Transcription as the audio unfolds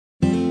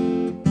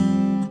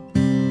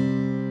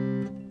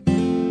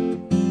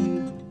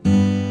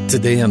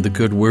Today on The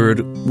Good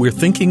Word, we're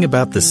thinking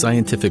about the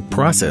scientific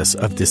process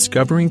of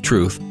discovering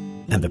truth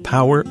and the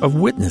power of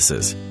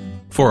witnesses.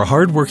 For a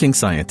hard-working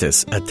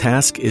scientist, a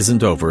task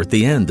isn't over at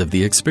the end of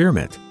the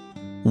experiment.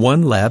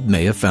 One lab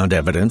may have found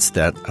evidence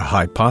that a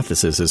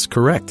hypothesis is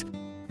correct,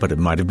 but it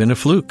might have been a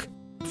fluke.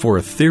 For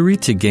a theory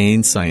to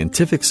gain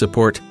scientific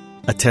support,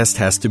 a test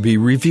has to be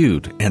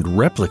reviewed and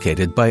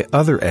replicated by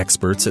other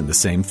experts in the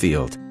same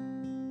field.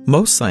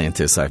 Most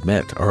scientists I've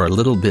met are a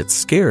little bit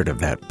scared of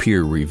that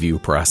peer review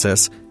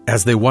process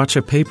as they watch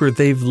a paper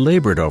they've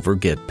labored over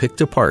get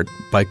picked apart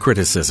by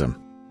criticism.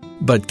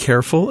 But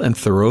careful and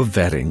thorough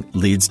vetting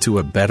leads to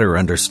a better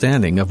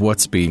understanding of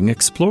what's being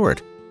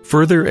explored.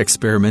 Further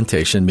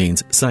experimentation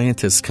means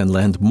scientists can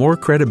lend more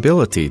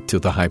credibility to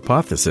the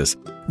hypothesis,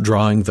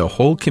 drawing the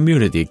whole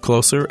community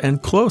closer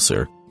and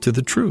closer to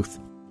the truth.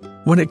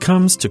 When it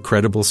comes to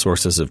credible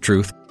sources of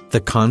truth,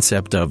 the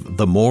concept of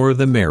the more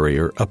the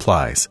merrier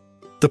applies.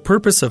 The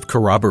purpose of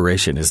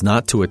corroboration is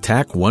not to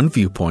attack one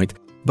viewpoint,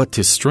 but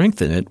to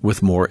strengthen it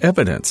with more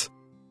evidence.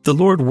 The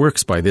Lord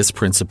works by this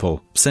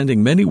principle,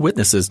 sending many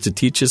witnesses to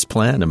teach His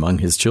plan among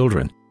His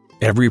children.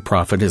 Every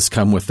prophet has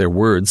come with their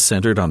words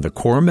centered on the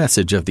core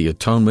message of the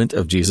atonement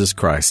of Jesus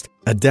Christ,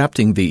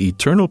 adapting the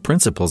eternal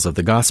principles of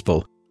the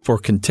gospel for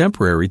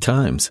contemporary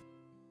times.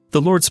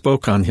 The Lord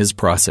spoke on His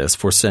process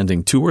for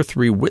sending 2 or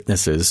 3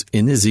 witnesses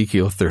in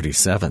Ezekiel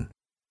 37.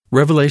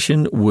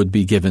 Revelation would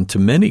be given to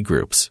many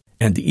groups,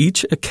 and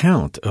each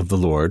account of the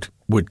Lord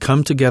would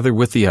come together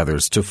with the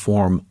others to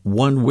form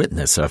one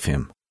witness of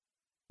Him.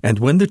 And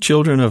when the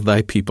children of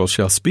thy people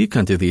shall speak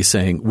unto thee,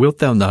 saying, Wilt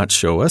thou not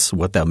show us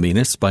what thou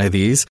meanest by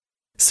these?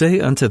 Say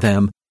unto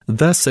them,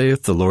 Thus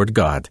saith the Lord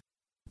God,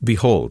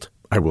 Behold,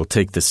 I will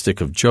take the stick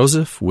of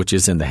Joseph, which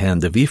is in the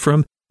hand of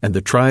Ephraim, and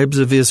the tribes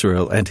of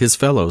Israel and his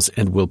fellows,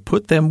 and will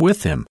put them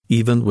with him,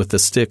 even with the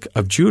stick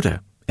of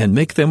Judah, and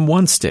make them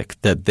one stick,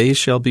 that they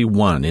shall be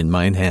one in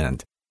mine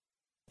hand.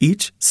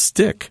 Each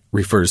stick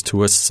refers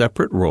to a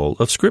separate roll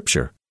of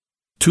Scripture,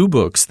 2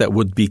 books that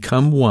would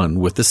become one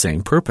with the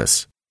same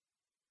purpose.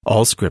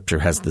 All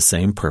Scripture has the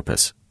same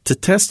purpose, to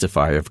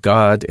testify of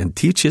God and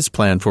teach His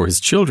plan for His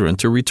children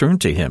to return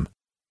to Him.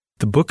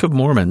 The Book of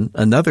Mormon,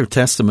 another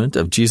testament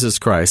of Jesus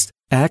Christ,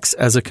 acts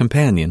as a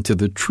companion to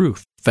the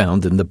truth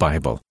found in the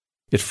Bible.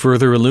 It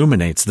further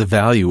illuminates the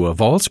value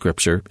of all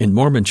Scripture in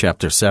Mormon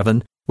chapter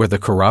 7, where the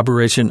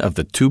corroboration of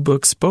the 2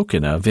 books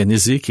spoken of in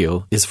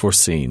Ezekiel is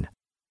foreseen.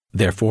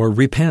 Therefore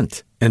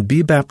repent, and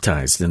be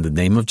baptized in the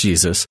name of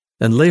Jesus,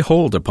 and lay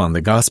hold upon the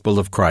gospel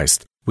of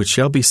Christ, which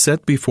shall be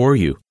set before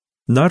you,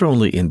 not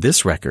only in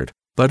this record,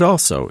 but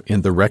also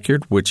in the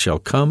record which shall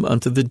come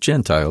unto the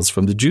Gentiles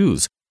from the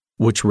Jews,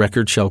 which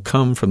record shall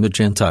come from the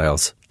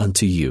Gentiles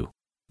unto you.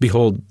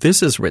 Behold,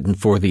 this is written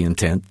for the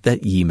intent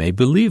that ye may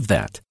believe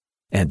that.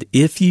 And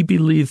if ye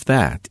believe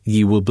that,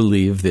 ye will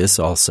believe this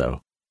also.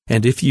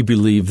 And if ye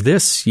believe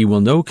this, ye will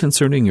know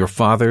concerning your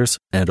fathers,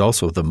 and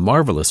also the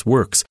marvelous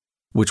works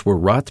which were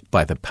wrought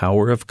by the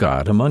power of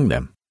God among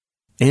them.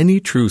 Any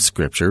true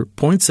Scripture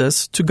points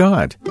us to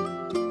God.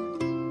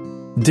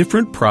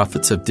 Different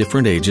prophets of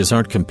different ages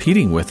aren't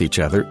competing with each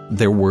other.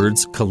 Their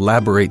words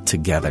collaborate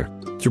together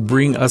to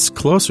bring us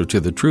closer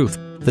to the truth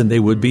than they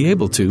would be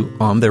able to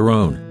on their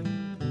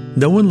own.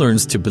 No one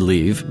learns to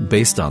believe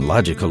based on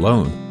logic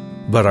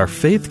alone, but our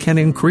faith can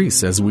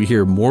increase as we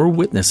hear more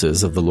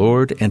witnesses of the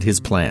Lord and His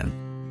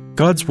plan.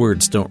 God's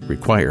words don't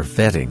require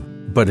vetting,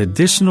 but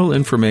additional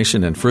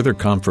information and further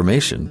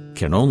confirmation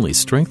can only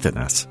strengthen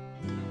us.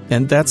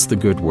 And that's the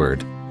good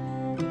word.